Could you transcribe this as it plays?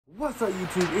What's up,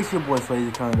 YouTube? It's your boy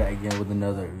Swazzy coming back again with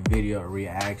another video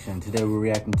reaction. Today we're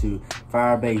reacting to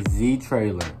Firebase Z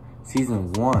trailer,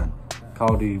 Season 1,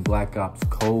 Call of Duty Black Ops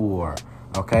Cold War.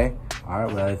 Okay? Alright,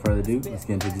 without any further ado, let's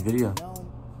get into this video.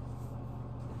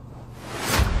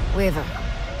 Weaver,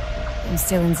 I'm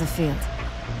still in the field.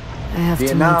 I have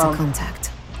Vietnam. to make contact.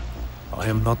 I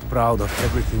am not proud of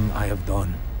everything I have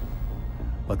done,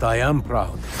 but I am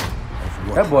proud of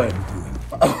what That boy. I am doing.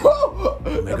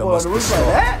 That boy on the roof like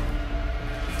that?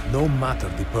 No matter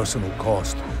the personal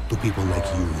cost to people like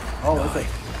you. Oh,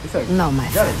 it's a No, my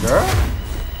is that friend. a girl?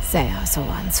 They are the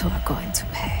ones who are going to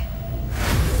pay.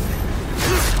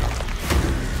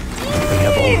 They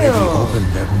have already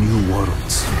opened their new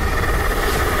worlds.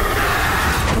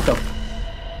 What the?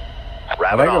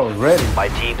 Wrap That it girl up. was ready. My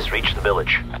team's reached the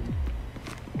village.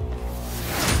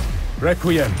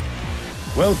 Requiem,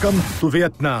 welcome to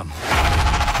Vietnam.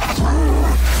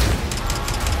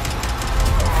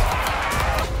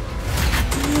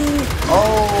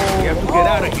 Oh, We have to get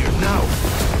out of here now.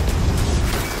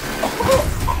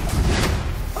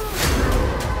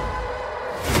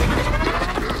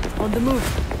 On the move.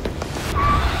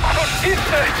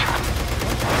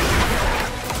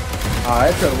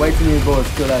 that took way too many bullets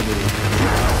to kill that dude.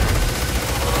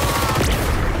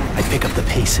 I'd pick up the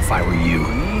pace if I were you,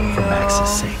 for Max's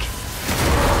sake.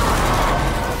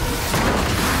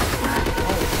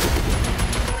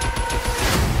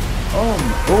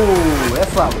 Oh,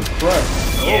 that's why we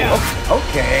crushed. Yeah. Oh,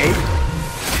 okay.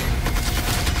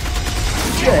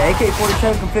 Yeah,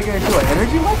 AK-47 configured into an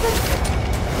energy weapon?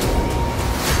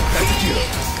 That's a deal.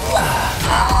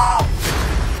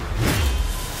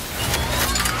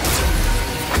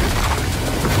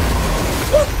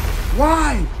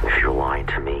 Why? If you're lying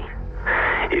to me,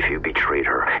 if you betrayed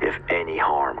her, if any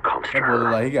harm comes to That boy looked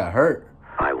her, like he got hurt.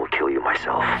 I will kill you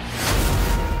myself.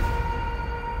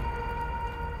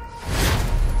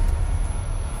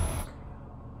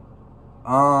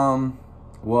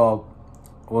 Well,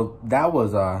 that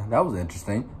was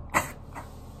interesting.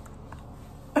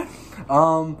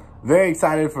 Very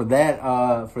excited for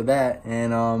that,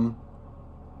 and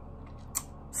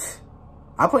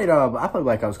I played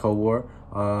Black Ops Cold War.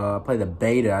 I played the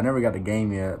beta. I never got the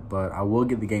game yet, but I will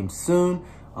get the game soon.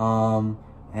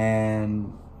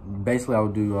 And basically I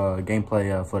will do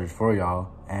gameplay footage for y'all.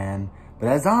 But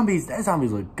that zombies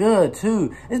look good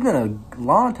too. It's been a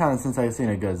long time since I've seen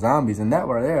a good zombies, and that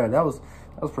right there, that was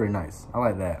pretty nice. I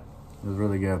like that. It was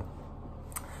really good.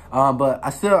 But I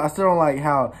still don't like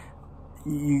how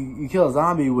you kill a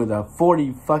zombie with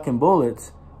 40 fucking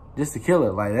bullets just to kill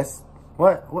it. Like, that's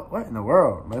what in the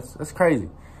world? That's crazy.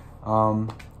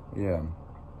 Yeah.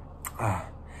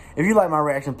 If you like my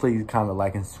reaction, please comment,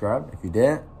 like, and subscribe. If you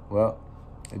didn't, well,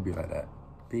 it'd be like that.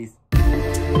 Peace.